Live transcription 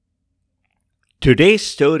Today's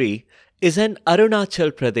story is an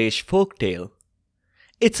Arunachal Pradesh folktale.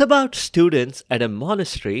 It's about students at a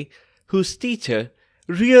monastery whose teacher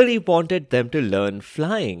really wanted them to learn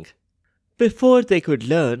flying before they could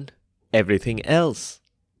learn everything else.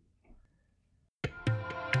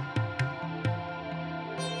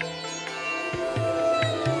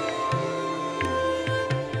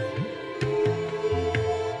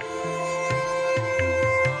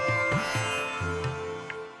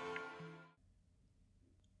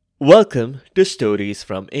 Welcome to Stories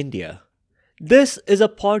from India. This is a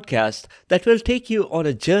podcast that will take you on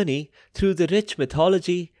a journey through the rich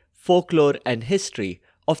mythology, folklore, and history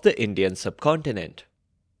of the Indian subcontinent.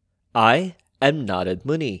 I am Narad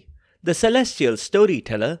Muni, the celestial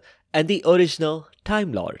storyteller and the original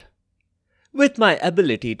Time Lord. With my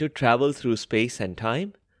ability to travel through space and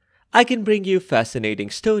time, I can bring you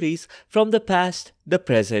fascinating stories from the past, the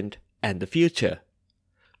present, and the future.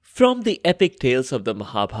 From the epic tales of the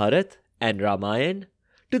Mahabharata and Ramayana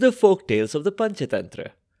to the folk tales of the Panchatantra,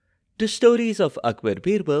 to stories of Akbar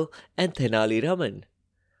Birbal and Tenali Raman,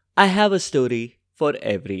 I have a story for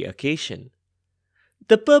every occasion.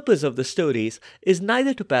 The purpose of the stories is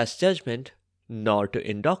neither to pass judgment nor to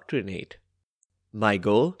indoctrinate. My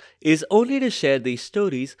goal is only to share these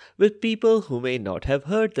stories with people who may not have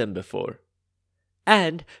heard them before,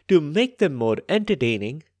 and to make them more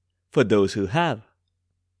entertaining for those who have.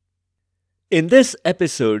 In this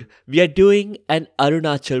episode, we are doing an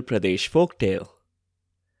Arunachal Pradesh folktale.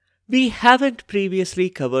 We haven't previously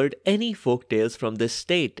covered any folktales from this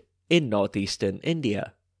state in northeastern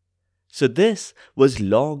India, so this was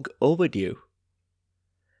long overdue.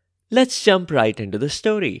 Let's jump right into the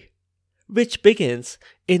story, which begins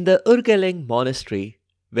in the Urgaling monastery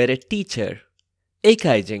where a teacher,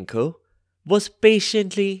 Ekai Jinko, was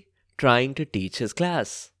patiently trying to teach his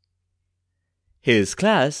class. His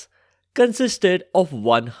class consisted of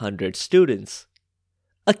 100 students,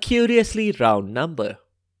 a curiously round number.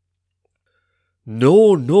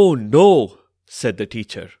 No, said the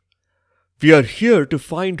teacher. We are here to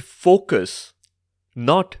find focus,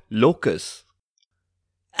 not locus.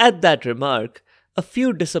 At that remark, a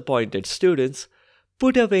few disappointed students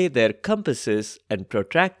put away their compasses and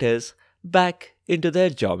protractors back into their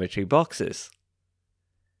geometry boxes.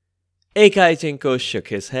 Ekai Jinko shook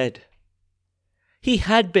his head. He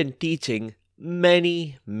had been teaching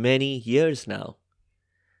many years now,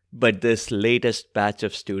 but this latest batch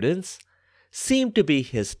of students seemed to be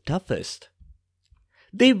his toughest.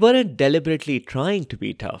 They weren't deliberately trying to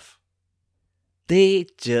be tough. They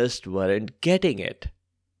just weren't getting it.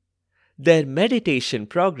 Their meditation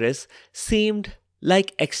progress seemed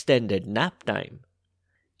like extended nap time,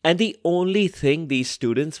 and the only thing these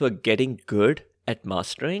students were getting good at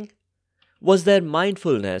mastering was their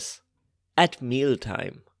mindfulness at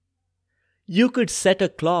mealtime. You could set a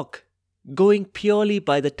clock going purely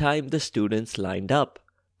by the time the students lined up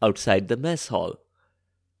outside the mess hall.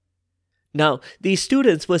 Now, these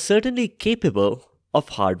students were certainly capable of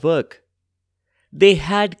hard work. They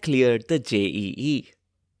had cleared the JEE,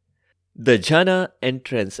 the Jana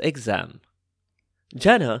Entrance Exam.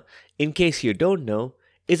 Jana, in case you don't know,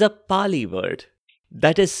 is a Pali word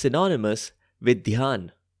that is synonymous with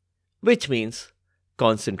dhyan, which means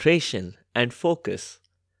concentration and focus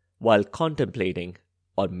while contemplating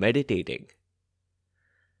or meditating.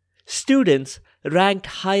 Students ranked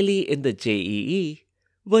highly in the JEE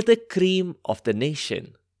were the cream of the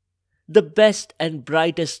nation, the best and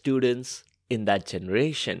brightest students in that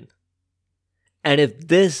generation. And if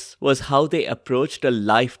this was how they approached a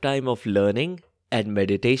lifetime of learning and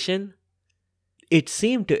meditation, it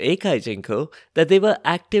seemed to Ekai Jinko that they were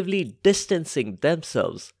actively distancing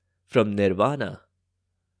themselves from nirvana.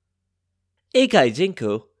 Ekai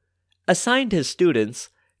Jinko assigned his students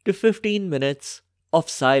to 15 minutes of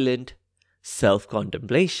silent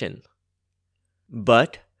self-contemplation.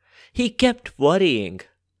 But he kept worrying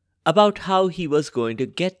about how he was going to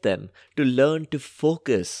get them to learn to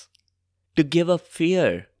focus, to give up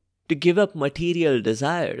fear, to give up material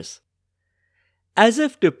desires. As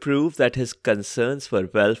if to prove that his concerns were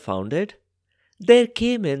well-founded, there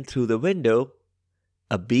came in through the window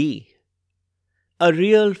a bee. A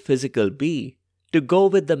real physical bee to go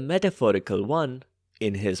with the metaphorical one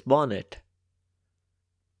in his bonnet.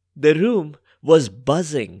 The room was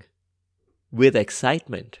buzzing with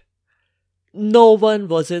excitement. No one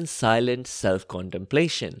was in silent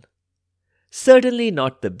self-contemplation. Certainly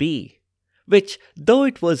not the bee, which, though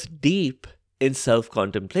it was deep in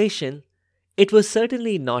self-contemplation, it was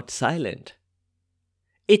certainly not silent.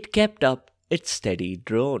 It kept up its steady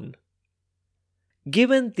drone.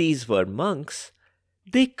 Given these were monks,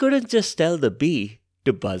 they couldn't just tell the bee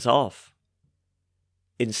to buzz off.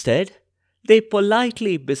 Instead, they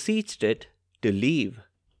politely beseeched it to leave.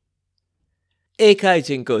 Ekai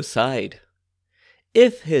Jinko sighed.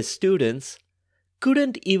 If his students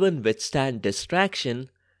couldn't even withstand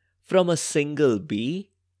distraction from a single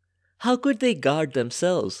bee, how could they guard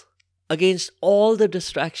themselves against all the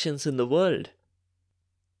distractions in the world?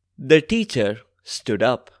 The teacher stood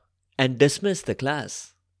up and dismissed the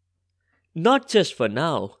class, not just for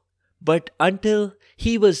now, but until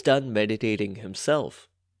he was done meditating himself.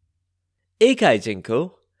 Ekai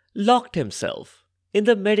Jinko locked himself in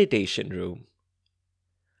the meditation room,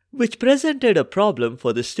 which presented a problem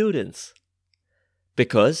for the students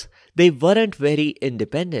because they weren't very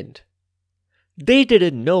independent. They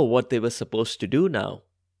didn't know what they were supposed to do now.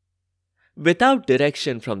 Without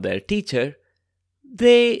direction from their teacher,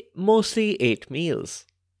 they mostly ate meals.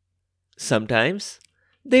 Sometimes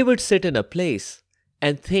they would sit in a place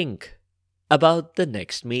and think about the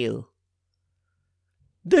next meal.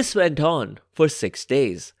 This went on for 6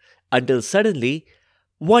 days until suddenly,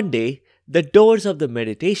 one day, the doors of the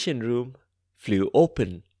meditation room flew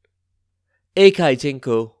open. Ekai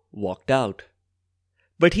Jinko walked out.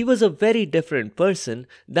 But he was a very different person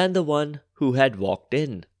than the one who had walked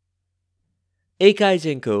in. Ekai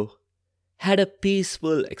Jinko had a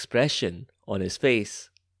peaceful expression on his face.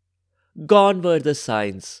 Gone were the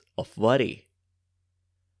signs of worry.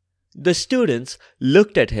 The students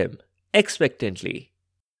looked at him expectantly.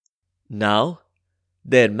 Now,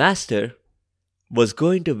 their master was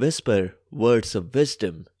going to whisper words of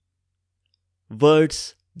wisdom,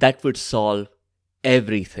 words that would solve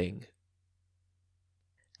everything.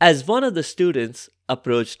 As one of the students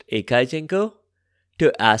approached Ekai Jinko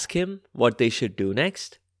to ask him what they should do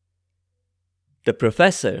next, the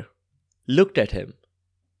professor looked at him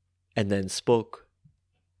and then spoke.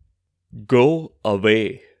 "Go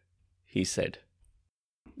away," he said.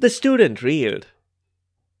 The student reeled.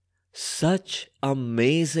 Such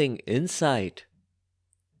amazing insight.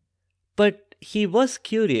 But he was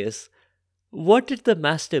curious, what did the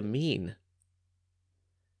master mean?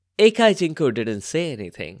 Ekai Jinko didn't say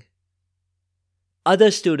anything.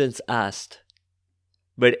 Other students asked,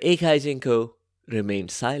 but Ekai Jinko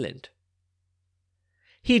remained silent.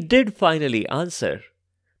 He did finally answer,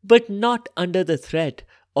 but not under the threat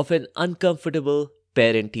of an uncomfortable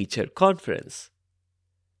parent-teacher conference.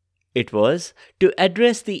 It was to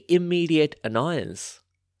address the immediate annoyance.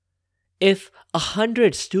 If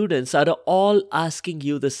 100 students are all asking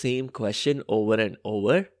you the same question over and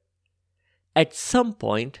over, at some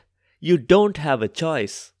point you don't have a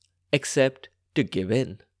choice except to give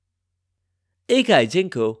in. Ekai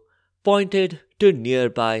Jinko pointed to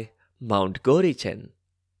nearby Mount Gorichen.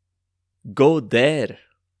 "Go there,"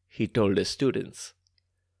 he told his students.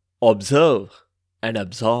 "Observe and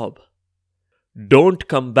absorb. Don't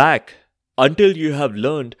come back until you have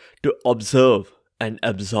learned to observe and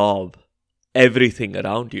absorb everything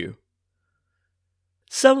around you."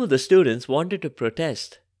 Some of the students wanted to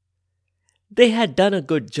protest. They had done a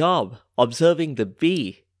good job observing the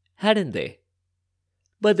bee, hadn't they?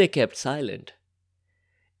 But they kept silent.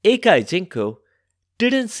 Ekai Jinko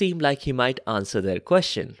didn't seem like he might answer their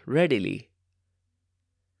question readily.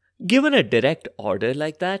 Given a direct order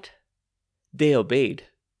like that, they obeyed.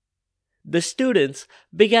 The students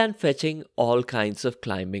began fetching all kinds of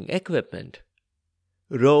climbing equipment: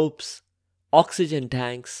 ropes, oxygen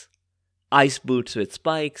tanks, ice boots with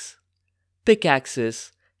spikes,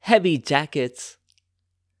 pickaxes, heavy jackets.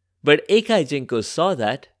 But Ekai Jinko saw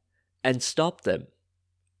that and stopped them.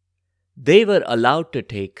 They were allowed to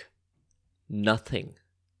take nothing,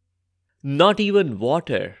 not even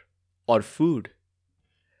water or food.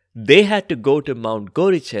 They had to go to Mount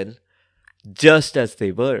Gorichen just as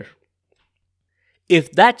they were.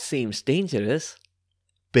 If that seems dangerous,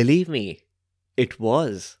 believe me, it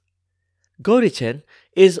was. Gorichen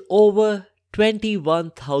is over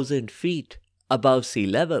 21,000 feet above sea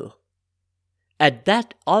level. At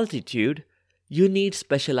that altitude, you need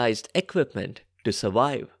specialized equipment to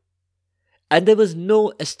survive. And there was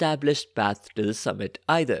no established path to the summit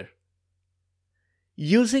either.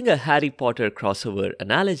 Using a Harry Potter crossover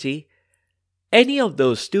analogy, any of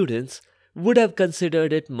those students would have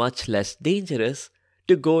considered it much less dangerous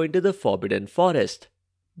to go into the forbidden forest,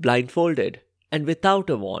 blindfolded and without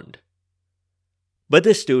a wand. But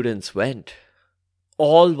the students went,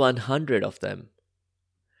 all 100 of them.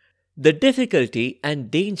 The difficulty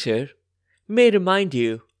and danger may remind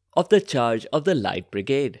you of the charge of the Light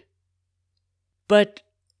Brigade. But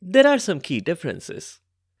there are some key differences.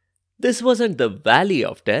 This wasn't the valley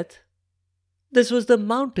of death. This was the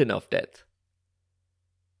mountain of death.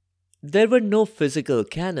 There were no physical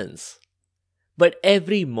cannons, but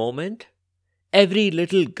every moment, Every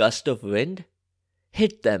little gust of wind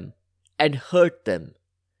hit them and hurt them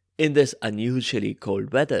in this unusually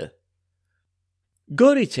cold weather.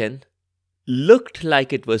 Gorichen looked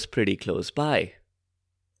like it was pretty close by,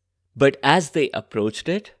 but as they approached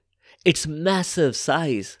it, its massive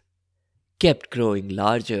size kept growing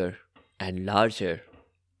larger and larger.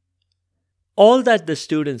 All that the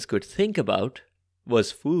students could think about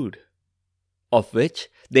was food, of which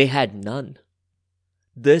they had none.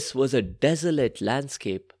 This was a desolate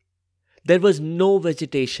landscape. There was no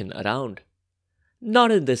vegetation around,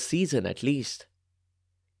 not in this season at least,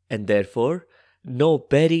 and therefore no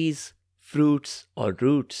berries, fruits, or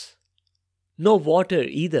roots. No water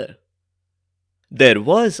either. There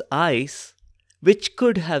was ice, which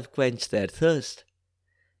could have quenched their thirst,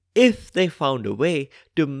 if they found a way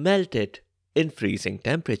to melt it in freezing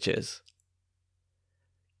temperatures.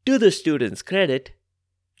 To the students' credit,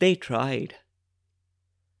 they tried.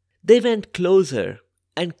 They went closer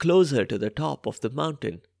and closer to the top of the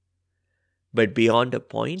mountain, but beyond a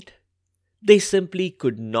point, they simply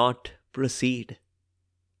could not proceed.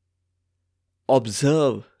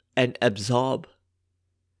 Observe and absorb.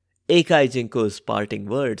 Ekai Jinko's parting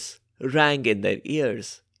words rang in their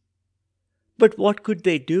ears. But what could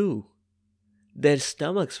they do? Their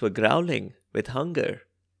stomachs were growling with hunger,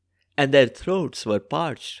 and their throats were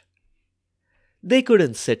parched. They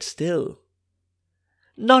couldn't sit still,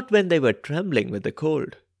 not when they were trembling with the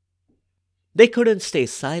cold. They couldn't stay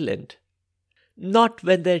silent, not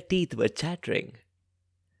when their teeth were chattering.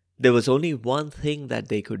 There was only one thing that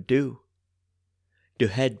they could do: to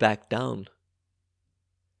head back down.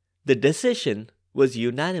 The decision was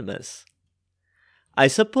unanimous. I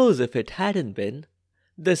suppose if it hadn't been,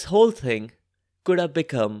 this whole thing could have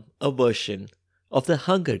become a version of the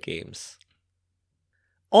Hunger Games.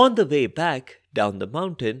 On the way back down the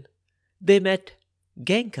mountain, they met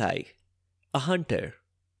Genkai, a hunter.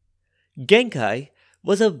 Genkai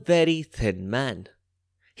was a very thin man.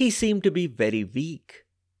 He seemed to be very weak,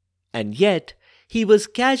 and yet he was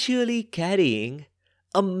casually carrying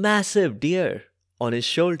a massive deer on his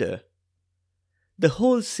shoulder. The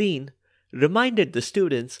whole scene reminded the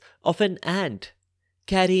students of an ant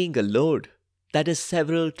carrying a load that is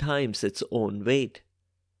several times its own weight.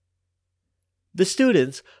 The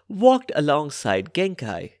students walked alongside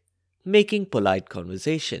Genkai, making polite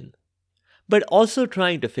conversation, but also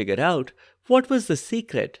trying to figure out what was the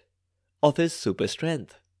secret of his super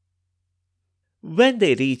strength. When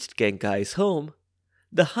they reached Genkai's home,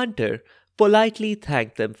 the hunter politely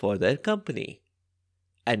thanked them for their company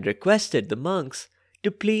and requested the monks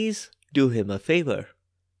to please do him a favor.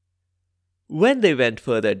 When they went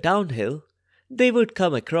further downhill, they would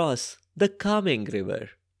come across the calming river.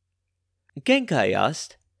 Genkai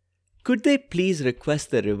asked, could they please request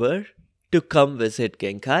the river to come visit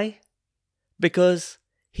Genkai because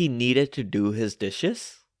he needed to do his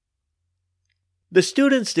dishes? The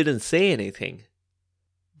students didn't say anything,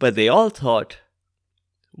 but they all thought,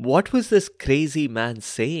 what was this crazy man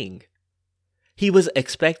saying? He was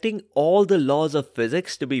expecting all the laws of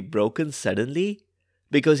physics to be broken suddenly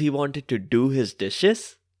because he wanted to do his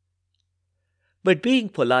dishes? But being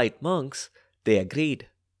polite monks, they agreed.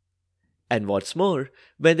 And what's more,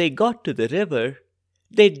 when they got to the river,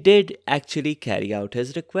 they did actually carry out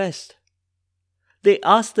his request. They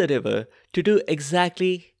asked the river to do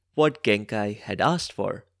exactly what Genkai had asked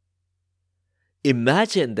for.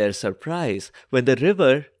 Imagine their surprise when the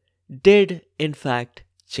river did, in fact,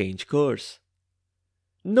 change course.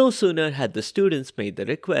 No sooner had the students made the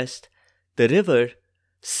request, the river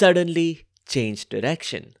suddenly changed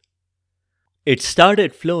direction. It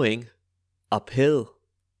started flowing uphill.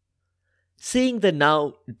 Seeing the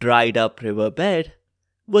now dried up riverbed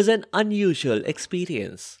was an unusual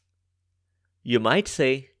experience. You might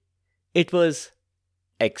say it was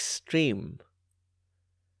extreme.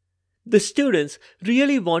 The students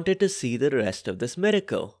really wanted to see the rest of this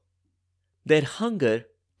miracle. Their hunger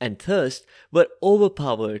and thirst were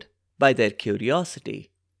overpowered by their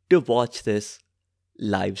curiosity to watch this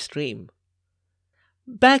live stream.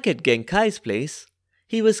 Back at Genkai's place,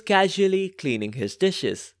 he was casually cleaning his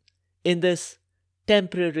dishes in this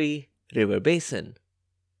temporary river basin.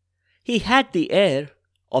 He had the air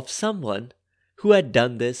of someone who had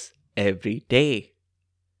done this every day,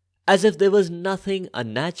 as if there was nothing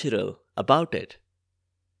unnatural about it.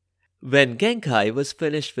 When Genkai was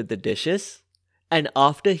finished with the dishes, and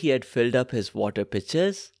after he had filled up his water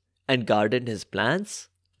pitchers and gardened his plants,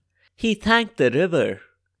 he thanked the river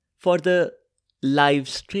for the live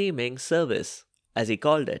streaming service, as he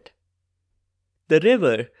called it. The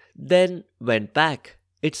river then went back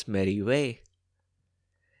its merry way.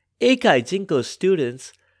 Ekai Jinko's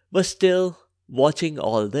students were still watching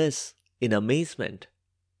all this in amazement.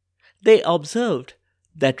 They observed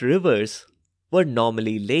that rivers were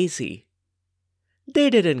normally lazy. They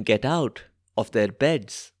didn't get out of their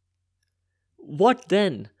beds. What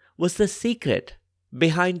then was the secret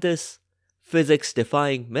behind this physics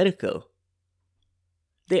defying miracle?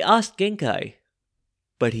 They asked Genkai,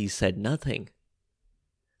 but he said nothing.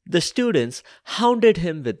 The students hounded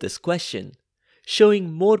him with this question,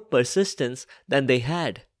 showing more persistence than they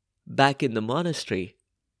had back in the monastery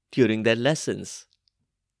during their lessons.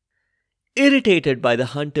 Irritated by the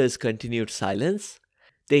hunter's continued silence,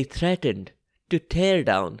 they threatened to tear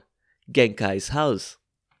down Genkai's house.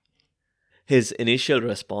 His initial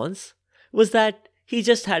response was that he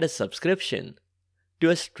just had a subscription to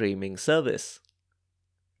a streaming service.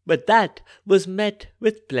 But that was met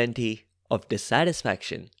with plenty of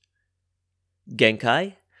dissatisfaction.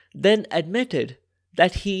 Genkai then admitted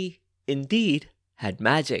that he indeed had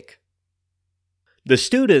magic. The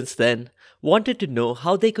students then wanted to know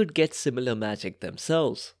how they could get similar magic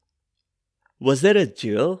themselves. Was there a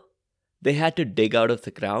jewel they had to dig out of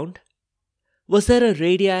the ground? Was there a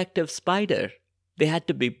radioactive spider they had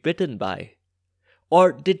to be bitten by?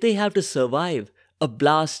 Or did they have to survive a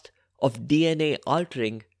blast of DNA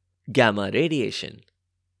altering gamma radiation?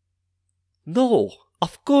 No,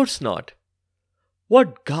 of course not.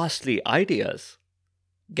 What ghastly ideas,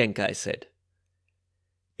 Genkai said.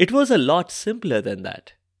 It was a lot simpler than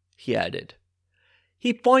that, he added.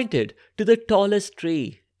 He pointed to the tallest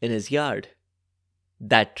tree in his yard.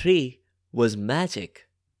 That tree was magic,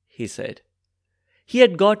 he said. He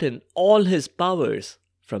had gotten all his powers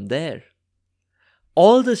from there.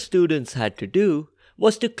 All the students had to do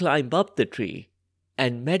was to climb up the tree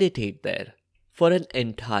and meditate there for an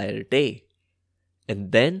entire day.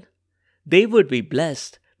 And then they would be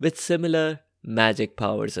blessed with similar magic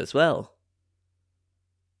powers as well.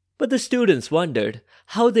 But the students wondered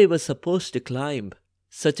how they were supposed to climb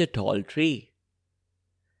such a tall tree.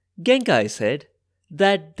 Genkai said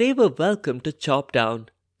that they were welcome to chop down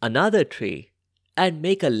another tree and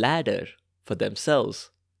make a ladder for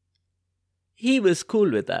themselves. He was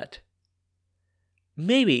cool with that.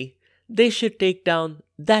 Maybe they should take down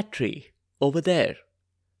that tree over there,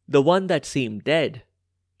 the one that seemed dead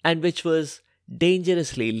and which was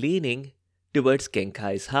dangerously leaning towards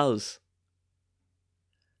Genkai's house.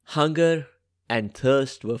 Hunger and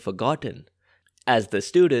thirst were forgotten as the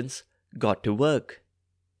students got to work.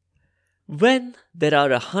 When there are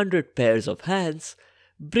 100 pairs of hands,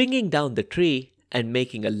 bringing down the tree and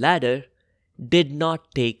making a ladder did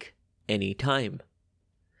not take any time,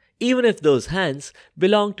 even if those hands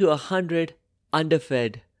belonged to 100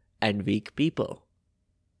 underfed and weak people.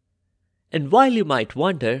 And while you might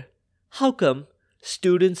wonder, how come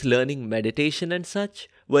students learning meditation and such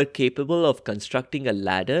were capable of constructing a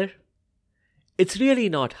ladder? It's really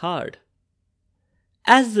not hard.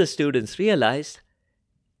 As the students realized,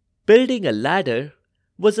 building a ladder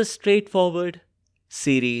was a straightforward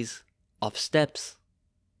series of steps.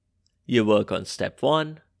 You work on step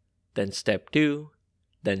 1, then step 2,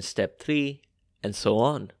 then step 3, and so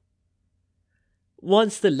on.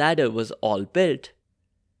 Once the ladder was all built,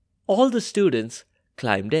 all the students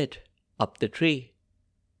climbed it up the tree.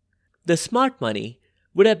 The smart money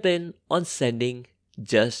would have been on sending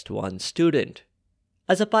just one student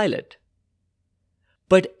as a pilot.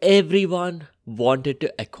 But everyone wanted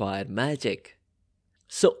to acquire magic.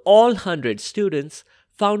 So all 100 students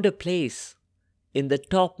found a place in the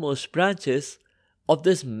topmost branches of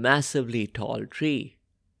this massively tall tree.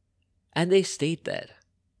 And they stayed there.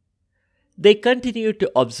 They continued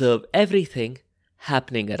to observe everything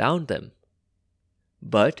happening around them.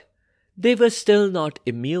 But they were still not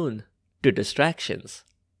immune to distractions.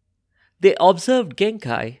 They observed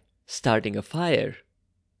Genkai starting a fire.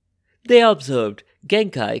 They observed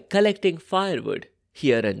Genkai collecting firewood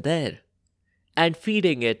here and there and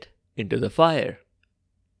feeding it into the fire.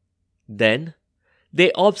 Then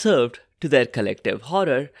they observed to their collective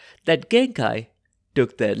horror that Genkai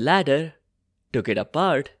took their ladder, took it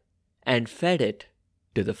apart, and fed it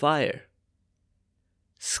to the fire.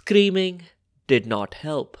 Screaming did not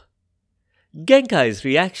help. Genkai's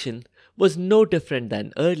reaction was no different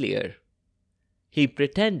than earlier. He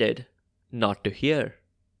pretended not to hear.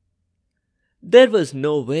 There was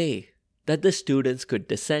no way that the students could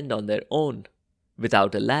descend on their own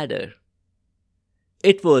without a ladder.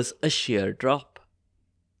 It was a sheer drop.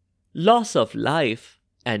 Loss of life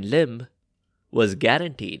and limb was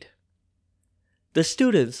guaranteed. The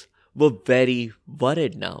students were very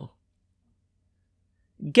worried now.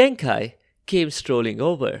 Genkai came strolling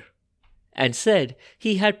over and said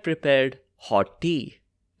he had prepared hot tea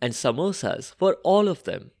and samosas for all of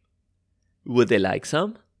them. Would they like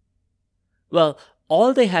some? Well,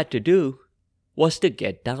 all they had to do was to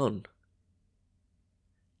get down.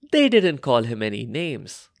 They didn't call him any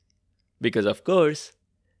names, because of course,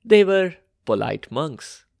 they were polite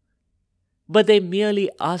monks. But they merely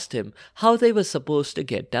asked him how they were supposed to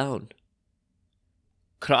get down.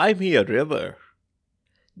 Cry me a river,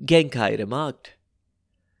 Genkai remarked,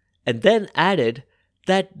 and then added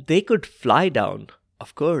that they could fly down,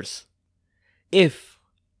 of course, if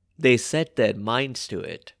they set their minds to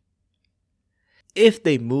it. If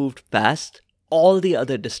they moved past all the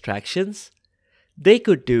other distractions, they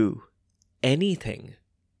could do anything.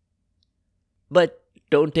 But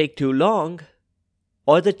don't take too long,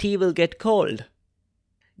 or the tea will get cold,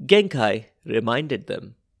 Genkai reminded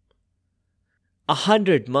them.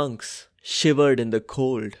 100 monks shivered in the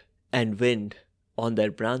cold and wind on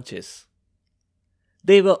their branches.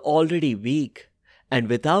 They were already weak, and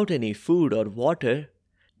without any food or water,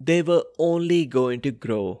 they were only going to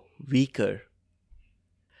grow weaker.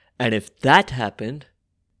 And if that happened,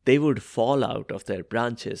 they would fall out of their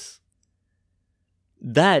branches.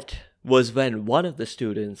 That was when one of the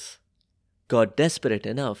students got desperate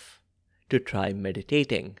enough to try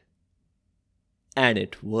meditating. And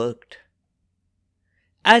it worked.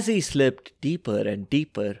 As he slipped deeper and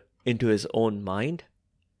deeper into his own mind,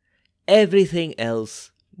 everything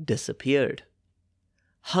else disappeared.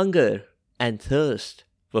 Hunger and thirst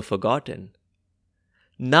were forgotten.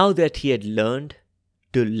 Now that he had learned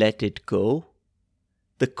to let it go,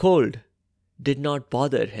 the cold did not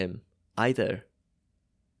bother him either.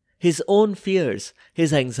 His own fears,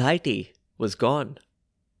 his anxiety was gone.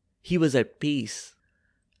 He was at peace.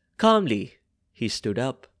 Calmly, he stood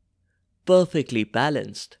up, perfectly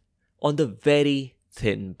balanced on the very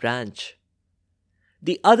thin branch.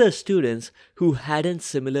 The other students who hadn't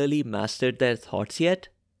similarly mastered their thoughts yet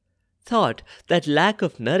thought that lack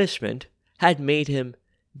of nourishment had made him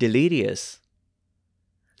delirious.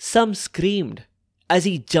 Some screamed as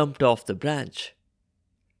he jumped off the branch,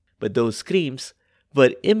 but those screams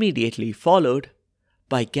were immediately followed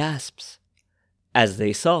by gasps as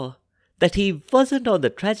they saw that he wasn't on the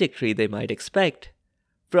trajectory they might expect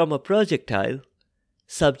from a projectile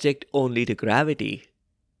subject only to gravity.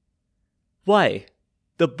 Why,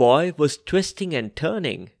 the boy was twisting and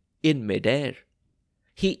turning in midair.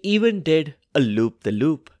 He even did a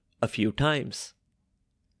loop-the-loop a few times.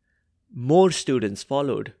 More students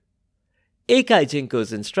followed. Eikai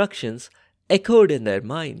Jinko's instructions echoed in their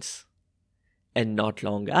minds. And not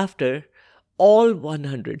long after, all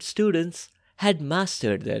 100 students had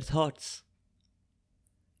mastered their thoughts.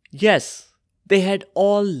 Yes, they had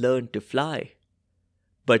all learned to fly.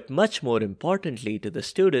 But much more importantly to the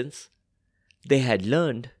students, they had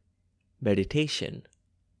learned meditation.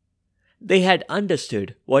 They had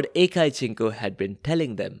understood what Eikai Jinko had been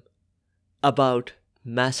telling them about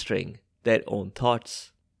mastering their own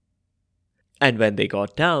thoughts. And when they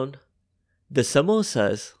got down, the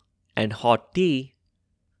samosas and hot tea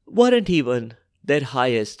weren't even their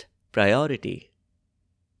highest priority.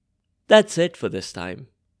 That's it for this time.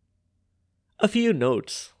 A few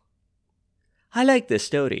notes. I like this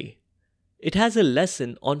story. It has a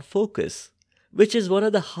lesson on focus, which is one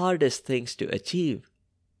of the hardest things to achieve.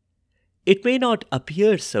 It may not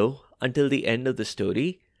appear so until the end of the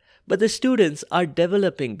story, but the students are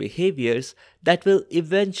developing behaviors that will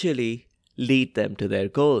eventually lead them to their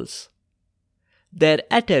goals. Their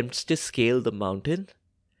attempts to scale the mountain,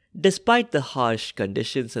 despite the harsh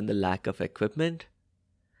conditions and the lack of equipment,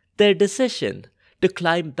 their decision to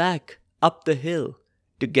climb back up the hill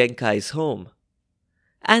to Genkai's home,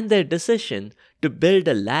 and their decision to build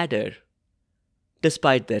a ladder,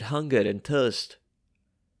 despite their hunger and thirst,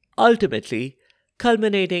 ultimately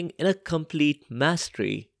culminating in a complete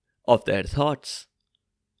mastery of their thoughts.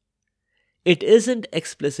 It isn't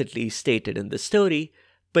explicitly stated in the story,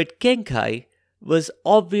 but Genkai was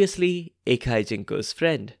obviously Eikai Jinko's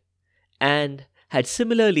friend and had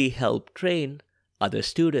similarly helped train other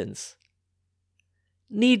students.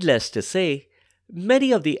 Needless to say,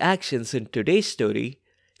 many of the actions in today's story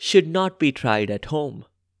should not be tried at home.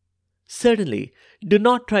 Certainly, do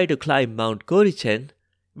not try to climb Mount Gorichen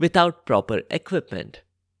without proper equipment.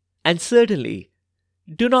 And certainly,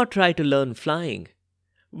 do not try to learn flying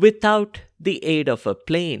without the aid of a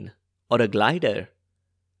plane or a glider.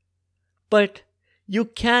 But you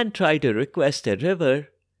can try to request a river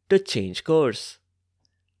to change course.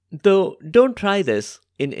 Though don't try this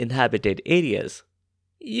in inhabited areas.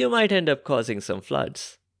 You might end up causing some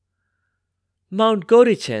floods. Mount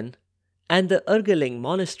Gorichen and the Urgaling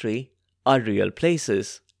Monastery are real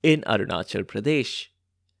places in Arunachal Pradesh.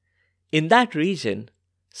 In that region,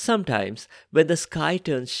 Sometimes, when the sky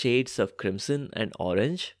turns shades of crimson and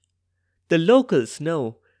orange, the locals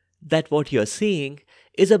know that what you're seeing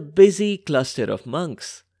is a busy cluster of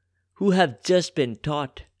monks who have just been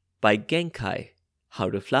taught by Genkai how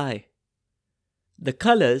to fly. The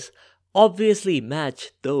colors obviously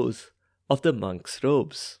match those of the monks'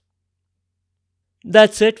 robes.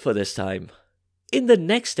 That's it for this time. In the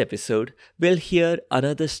next episode, we'll hear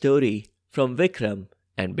another story from Vikram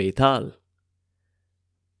and Betal.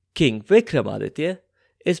 King Vikramaditya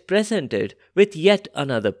is presented with yet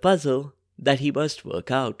another puzzle that he must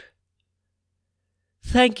work out.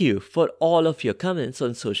 Thank you for all of your comments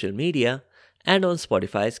on social media and on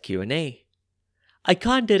Spotify's Q&A. I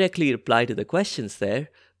can't directly reply to the questions there,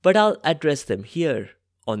 but I'll address them here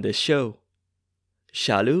on this show.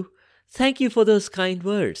 Shalu, thank you for those kind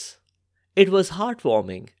words. It was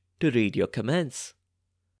heartwarming to read your comments.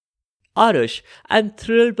 Arush, I'm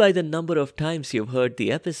thrilled by the number of times you've heard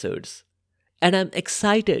the episodes, and I'm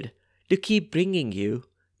excited to keep bringing you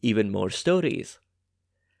even more stories.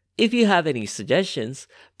 If you have any suggestions,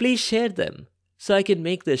 please share them so I can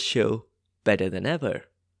make this show better than ever.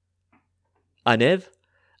 Aniv,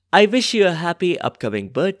 I wish you a happy upcoming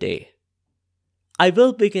birthday. I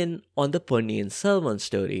will begin on the Ponniyin Selvan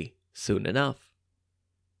story soon enough.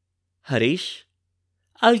 Harish,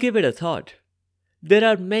 I'll give it a thought. There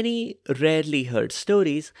are many rarely heard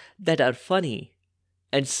stories that are funny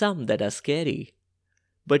and some that are scary,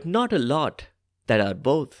 but not a lot that are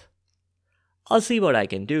both. I'll see what I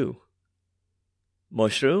can do.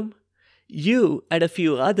 Mushroom, you and a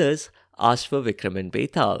few others asked for Vikram and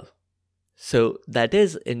Betal, so that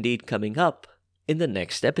is indeed coming up in the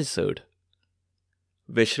next episode.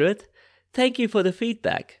 Vishruth, thank you for the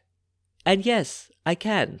feedback. And yes, I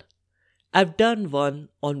can. I've done one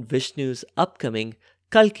on Vishnu's upcoming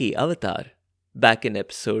Kalki avatar back in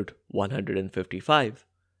episode 155.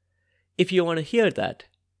 If you want to hear that,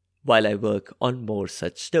 while I work on more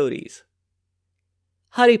such stories.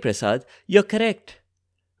 Hari Prasad, you're correct.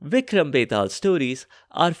 Vikram Betal's stories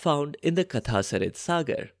are found in the Kathasarit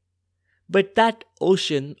Sagar. But that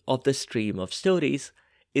ocean of the stream of stories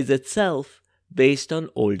is itself based on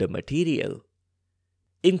older material,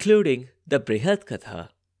 including the Brihad Katha.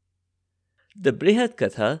 The Brihad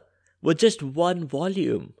Katha was just one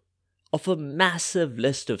volume of a massive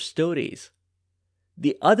list of stories.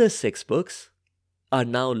 The other 6 books are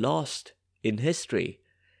now lost in history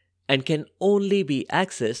and can only be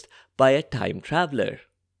accessed by a time traveler,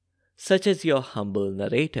 such as your humble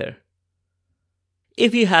narrator.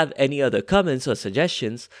 If you have any other comments or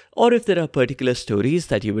suggestions, or if there are particular stories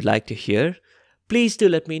that you would like to hear, please do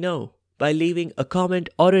let me know by leaving a comment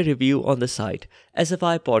or a review on the site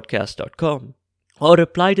sfipodcast.com or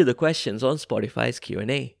reply to the questions on Spotify's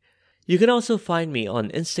Q&A. You can also find me on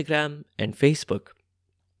Instagram and Facebook.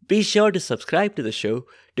 Be sure to subscribe to the show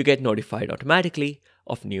to get notified automatically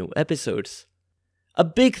of new episodes. A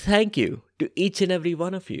big thank you to each and every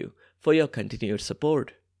one of you for your continued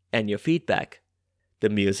support and your feedback. The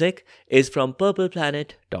music is from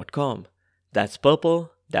purpleplanet.com. That's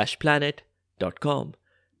purple-planet.com.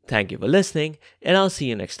 Thank you for listening, and I'll see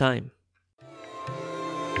you next time.